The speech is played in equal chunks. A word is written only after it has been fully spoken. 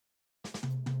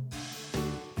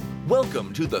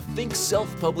Welcome to the Think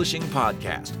Self-Publishing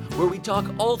Podcast, where we talk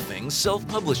all things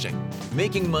self-publishing,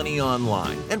 making money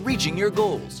online, and reaching your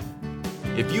goals.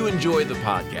 If you enjoy the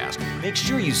podcast, make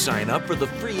sure you sign up for the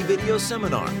free video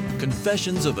seminar,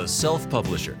 Confessions of a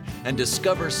Self-Publisher, and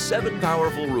discover 7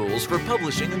 powerful rules for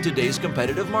publishing in today's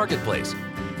competitive marketplace.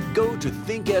 Go to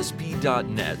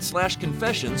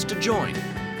thinksp.net/confessions to join.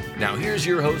 Now here's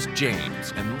your host,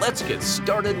 James, and let's get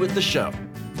started with the show.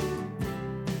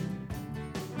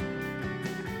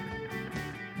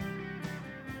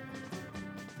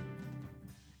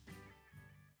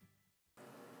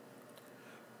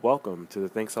 Welcome to the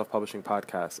Think Self-Publishing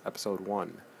Podcast, Episode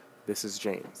 1. This is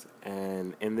James,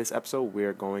 and in this episode,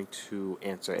 we're going to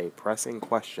answer a pressing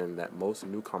question that most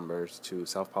newcomers to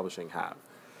self-publishing have.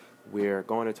 We're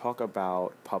going to talk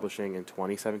about publishing in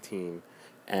 2017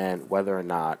 and whether or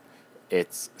not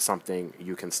it's something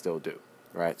you can still do,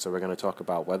 right? So we're going to talk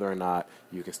about whether or not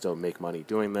you can still make money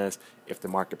doing this, if the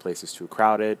marketplace is too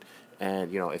crowded,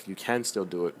 and, if you can still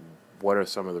do it, what are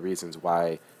some of the reasons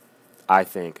why I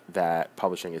think that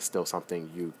publishing is still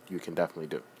something you can definitely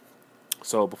do.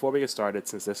 So before we get started,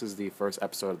 since this is the first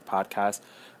episode of the podcast,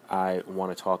 I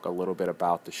want to talk a little bit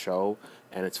about the show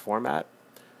and its format.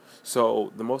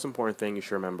 So the most important thing you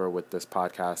should remember with this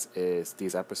podcast is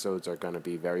these episodes are going to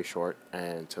be very short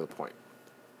and to the point.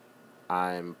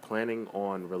 I'm planning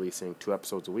on releasing 2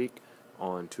 episodes a week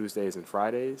on Tuesdays and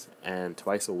Fridays, and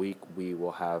twice a week we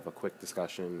will have a quick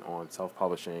discussion on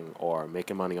self-publishing or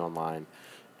making money online.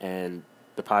 And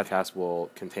the podcast will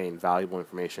contain valuable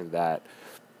information that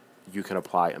you can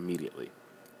apply immediately.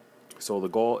 So the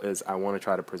goal is I want to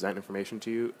try to present information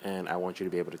to you, and I want you to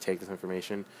be able to take this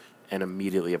information and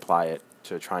immediately apply it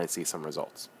to try and see some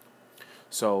results.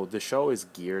 So the show is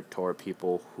geared toward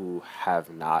people who have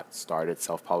not started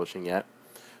self-publishing yet,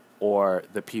 or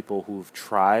the people who've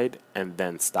tried and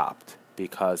then stopped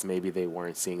because maybe they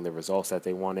weren't seeing the results that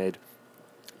they wanted.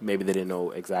 Maybe they didn't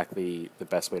know exactly the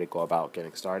best way to go about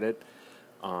getting started,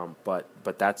 but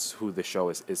that's who the show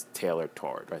is tailored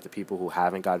toward, right? The people who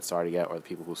haven't gotten started yet, or the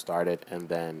people who started and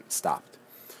then stopped.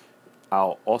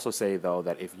 I'll also say, though,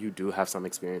 that if you do have some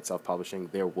experience self-publishing,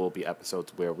 there will be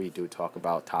episodes where we do talk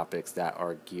about topics that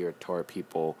are geared toward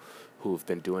people who've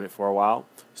been doing it for a while.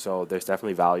 So there's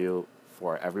definitely value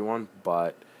for everyone,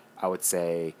 but I would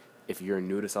say if you're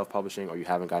new to self-publishing or you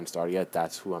haven't gotten started yet,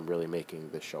 that's who I'm really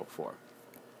making this show for.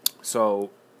 So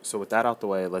with that out the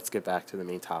way, let's get back to the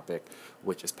main topic,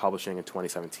 which is publishing in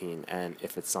 2017 and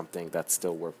if it's something that's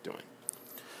still worth doing.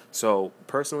 So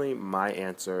personally, my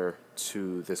answer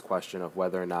to this question of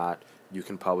whether or not you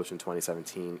can publish in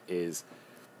 2017 is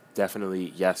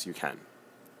definitely yes, you can.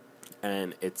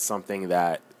 And it's something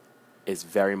that is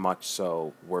very much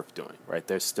so worth doing, right?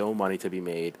 There's still money to be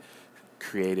made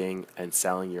creating and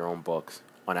selling your own books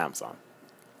on Amazon.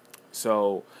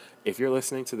 So if you're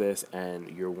listening to this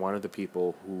and you're one of the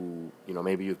people who,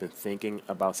 maybe you've been thinking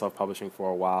about self-publishing for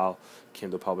a while,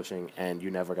 Kindle publishing, and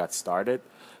you never got started,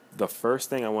 the first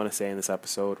thing I want to say in this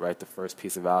episode, right, the first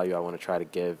piece of value I want to try to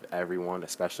give everyone,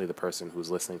 especially the person who's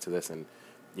listening to this and,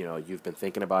 you've been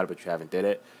thinking about it but you haven't did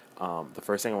it, the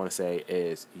first thing I want to say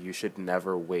is you should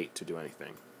never wait to do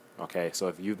anything, okay? So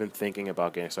if you've been thinking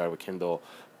about getting started with Kindle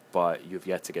but you've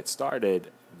yet to get started,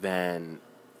 then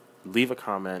leave a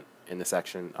comment in the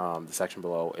section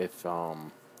below if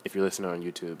you're listening on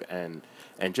YouTube and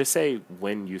just say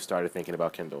when you started thinking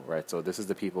about Kindle, right? So this is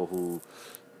the people who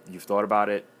you've thought about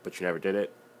it but you never did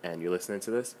it and you're listening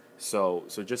to this. So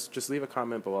just leave a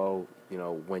comment below,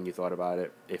 when you thought about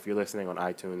it. If you're listening on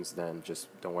iTunes, then just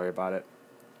don't worry about it.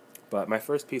 But my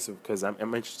first piece of, because I'm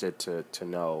interested to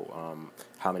know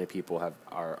how many people have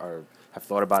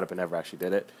thought about it but never actually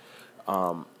did it.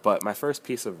 But my first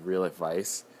piece of real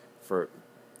advice for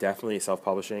definitely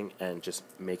self-publishing and just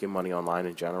making money online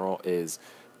in general is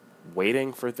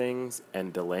waiting for things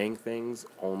and delaying things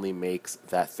only makes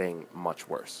that thing much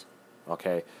worse.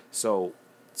 Okay? So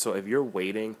if you're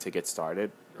waiting to get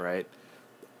started, right,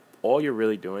 all you're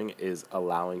really doing is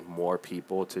allowing more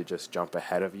people to just jump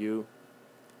ahead of you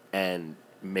and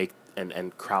make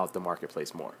and crowd the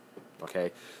marketplace more.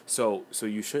 Okay, so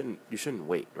you shouldn't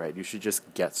wait, right? You should just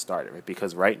get started, right?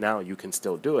 Because right now you can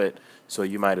still do it, so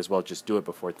you might as well just do it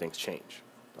before things change.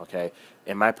 Okay,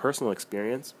 in my personal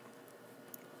experience,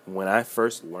 when I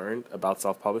first learned about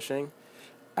self-publishing,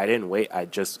 I didn't wait. I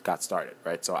just got started,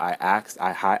 right? So I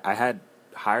had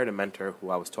hired a mentor who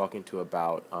I was talking to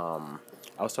about.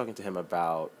 I was talking to him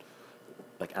about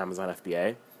like Amazon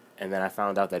FBA, and then I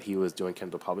found out that he was doing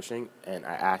Kindle publishing, and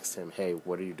I asked him, "Hey,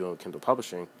 what are you doing with Kindle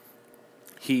publishing?"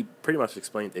 He pretty much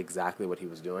explained exactly what he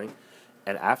was doing,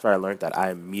 and after I learned that,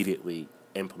 I immediately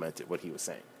implemented what he was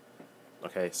saying.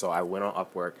 Okay, so I went on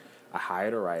Upwork, I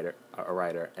hired a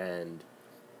writer, and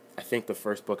I think the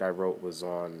first book I wrote was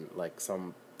on like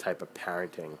some type of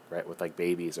parenting, right, with like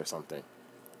babies or something.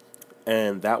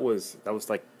 And that was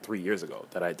like 3 years ago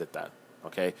that I did that.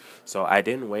 Okay, so I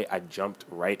didn't wait. I jumped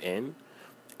right in,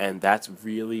 and that's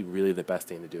really really the best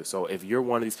thing to do. So if you're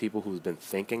one of these people who's been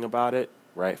thinking about it,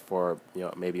 right, for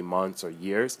maybe months or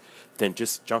years, then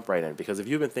just jump right in, because if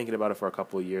you've been thinking about it for a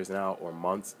couple of years now or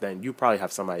months, then you probably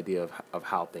have some idea of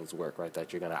how things work, right,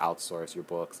 that you're going to outsource your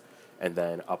books and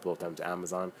then upload them to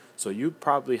Amazon. So you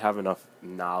probably have enough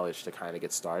knowledge to kind of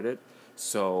get started.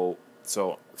 So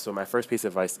my first piece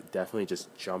of advice, definitely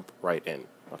just jump right in.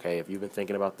 Okay, if you've been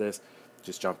thinking about this,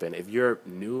 just jump in. If you're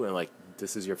new and like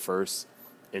this is your first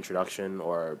introduction,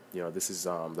 or this is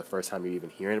the first time you're even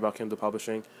hearing about Kindle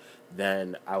publishing,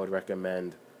 then I would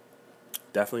recommend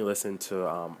definitely listen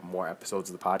to more episodes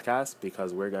of the podcast,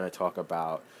 because we're going to talk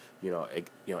about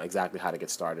exactly how to get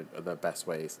started, or the best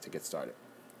ways to get started.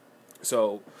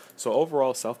 So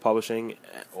overall, self-publishing,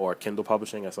 or Kindle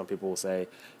publishing, as some people will say,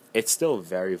 it's still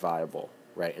very viable,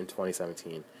 right, in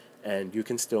 2017, and you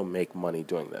can still make money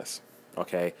doing this.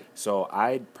 Okay, so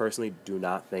I personally do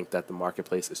not think that the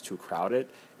marketplace is too crowded,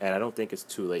 and I don't think it's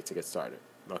too late to get started.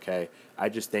 Okay, I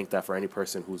just think that for any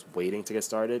person who's waiting to get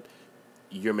started,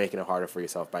 you're making it harder for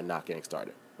yourself by not getting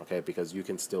started. Okay, because you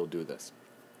can still do this.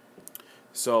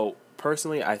 So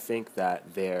personally, I think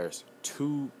that there's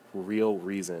two real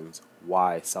reasons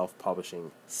why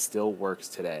self-publishing still works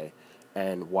today,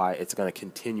 and why it's going to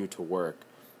continue to work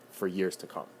for years to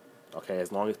come. Okay,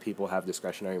 as long as people have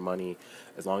discretionary money,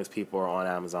 as long as people are on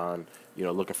Amazon,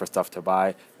 looking for stuff to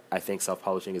buy, I think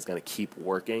self-publishing is going to keep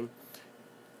working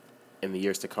in the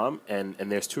years to come. And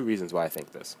there's two reasons why I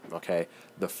think this. Okay,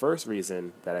 the first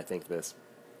reason that I think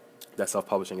that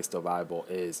self-publishing is still viable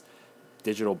is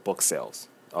digital book sales.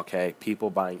 Okay, people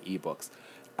buying ebooks.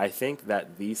 I think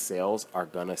that these sales are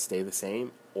gonna stay the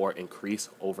same or increase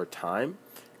over time.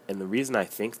 And the reason I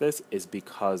think this is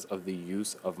because of the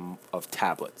use of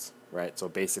tablets, right? So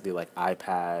basically like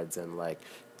iPads and like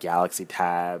Galaxy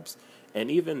Tabs, and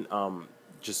even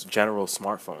just general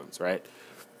smartphones, right?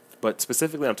 But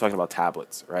specifically I'm talking about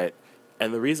tablets, right?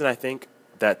 And the reason I think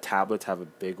that tablets have a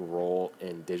big role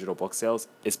in digital book sales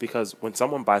is because when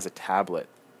someone buys a tablet,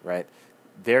 right,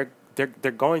 they're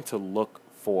going to look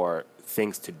for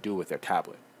things to do with their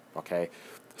tablet. Okay,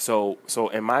 so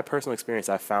in my personal experience,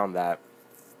 I found that,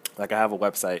 like, I have a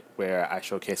website where I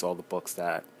showcase all the books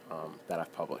that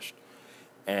I've published,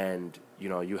 and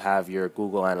you have your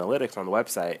Google Analytics on the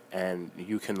website, and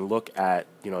you can look at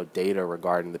data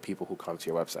regarding the people who come to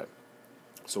your website.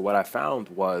 So what I found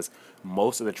was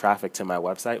most of the traffic to my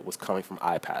website was coming from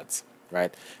iPads,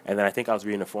 right? And then I think I was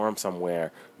reading a forum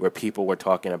somewhere where people were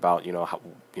talking about how,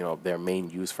 their main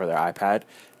use for their iPad,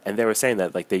 and they were saying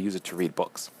that like they use it to read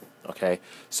books. Okay,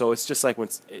 so it's just like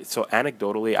so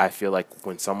anecdotally, I feel like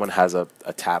when someone has a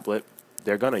tablet,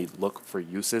 they're gonna look for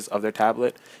uses of their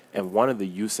tablet, and one of the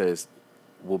uses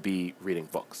will be reading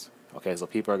books. Okay, so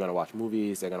people are going to watch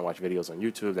movies, they're going to watch videos on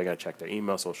YouTube, they're going to check their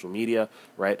email, social media,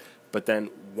 right? But then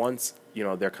once,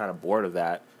 they're kind of bored of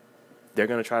that, they're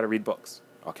going to try to read books.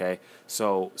 Okay,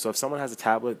 so if someone has a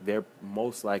tablet, they're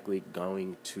most likely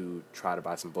going to try to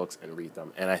buy some books and read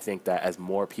them. And I think that as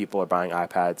more people are buying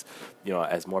iPads,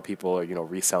 as more people are,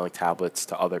 reselling tablets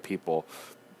to other people,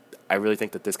 I really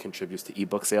think that this contributes to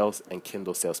ebook sales and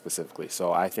Kindle sales specifically.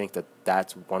 So I think that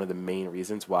that's one of the main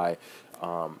reasons why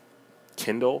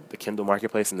the Kindle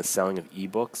marketplace and the selling of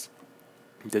ebooks,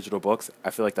 digital books, I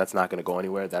feel like that's not going to go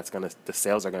anywhere. The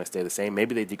sales are going to stay the same.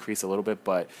 Maybe they decrease a little bit,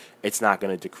 but it's not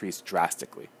going to decrease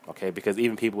drastically. Okay, because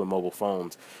even people with mobile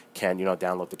phones can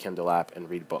download the Kindle app and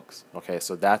read books. Okay,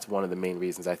 so that's one of the main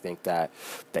reasons I think that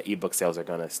ebook sales are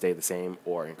going to stay the same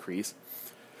or increase.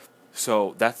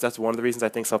 So that's one of the reasons I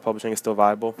think self-publishing is still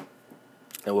viable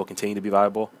and will continue to be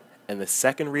viable. And the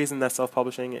second reason that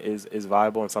self-publishing is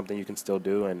viable and something you can still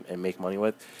do and make money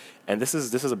with, and this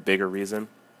is a bigger reason,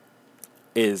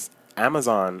 is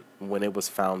Amazon, when it was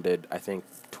founded, I think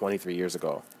 23 years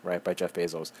ago, right, by Jeff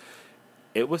Bezos,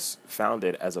 it was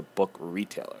founded as a book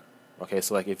retailer. Okay,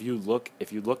 so like if you look at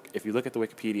the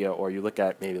Wikipedia, or you look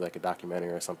at maybe like a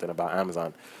documentary or something about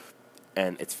Amazon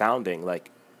and its founding,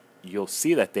 like you'll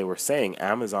see that they were saying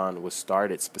Amazon was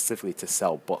started specifically to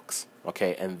sell books.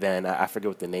 Okay, and then I forget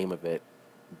what the name of it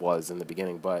was in the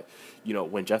beginning, but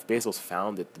when Jeff Bezos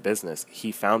founded the business,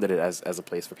 he founded it as a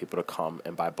place for people to come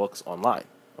and buy books online.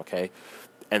 Okay,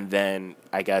 and then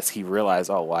I guess he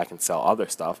realized, oh well, I can sell other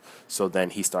stuff. So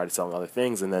then he started selling other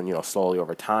things, and then slowly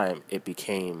over time it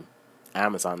became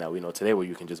Amazon that we know today, where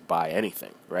you can just buy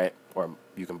anything, right? Or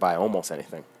you can buy almost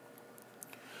anything.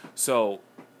 So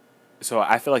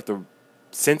I feel like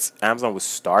since Amazon was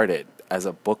started as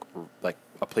a book, like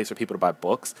a place for people to buy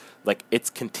books, like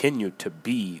it's continued to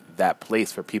be that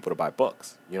place for people to buy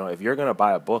books. You know, if you're gonna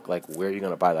buy a book, like where are you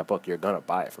gonna buy that book? You're gonna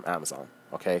buy it from Amazon.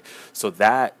 Okay, so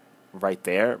that right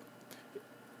there,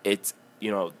 it's, you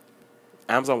know,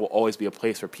 Amazon will always be a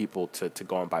place for people to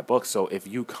go and buy books. So if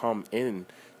you come in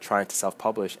trying to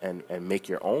self-publish and make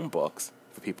your own books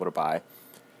for people to buy,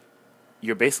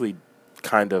 you're basically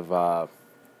kind of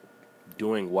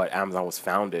doing what Amazon was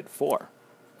founded for.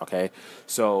 Okay,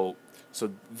 so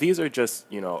these are just,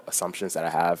 you know, assumptions that I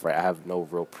have. Right, I have no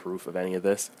real proof of any of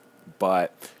this,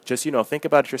 but just, you know, think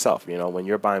about it yourself. You know, when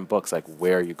you're buying books, like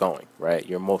where are you going? Right,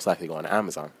 you're most likely going to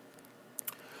Amazon.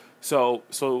 So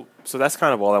that's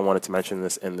kind of all I wanted to mention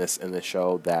in this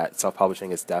show, that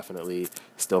self-publishing is definitely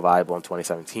still viable in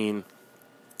 2017,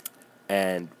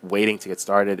 and waiting to get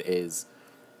started is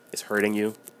hurting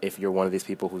you if you're one of these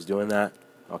people who's doing that.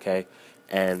 Okay,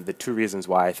 and the two reasons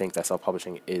why I think that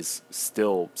self-publishing is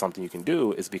still something you can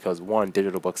do is because, one,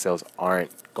 digital book sales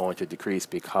aren't going to decrease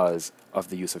because of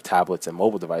the use of tablets and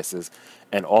mobile devices,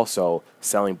 and also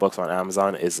selling books on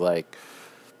Amazon is like,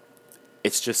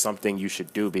 it's just something you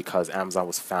should do because Amazon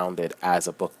was founded as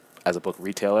a book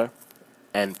retailer,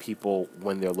 and people,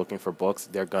 when they're looking for books,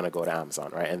 they're gonna go to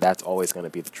Amazon, right? And that's always gonna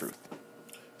be the truth.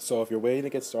 So if you're waiting to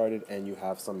get started and you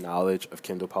have some knowledge of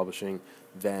Kindle publishing,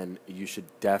 then you should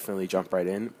definitely jump right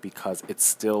in because it's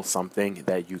still something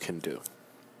that you can do.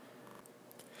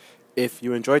 If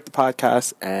you enjoyed the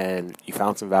podcast and you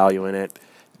found some value in it,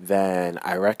 then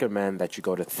I recommend that you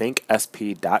go to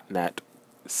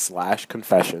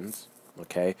thinksp.net/confessions,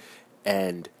 okay,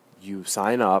 and you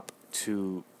sign up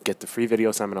to get the free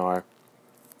video seminar,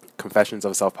 Confessions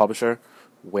of a Self-Publisher,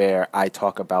 where I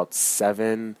talk about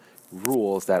 7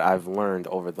 rules that I've learned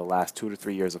over the last 2 to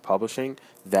 3 years of publishing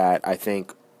that I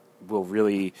think will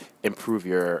really improve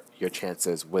your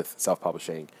chances with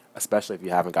self-publishing, especially if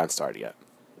you haven't gotten started yet.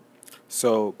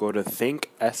 So go to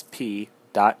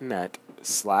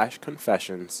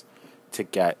thinksp.net/confessions to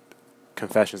get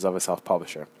Confessions of a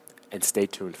Self-Publisher, and stay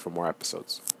tuned for more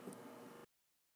episodes.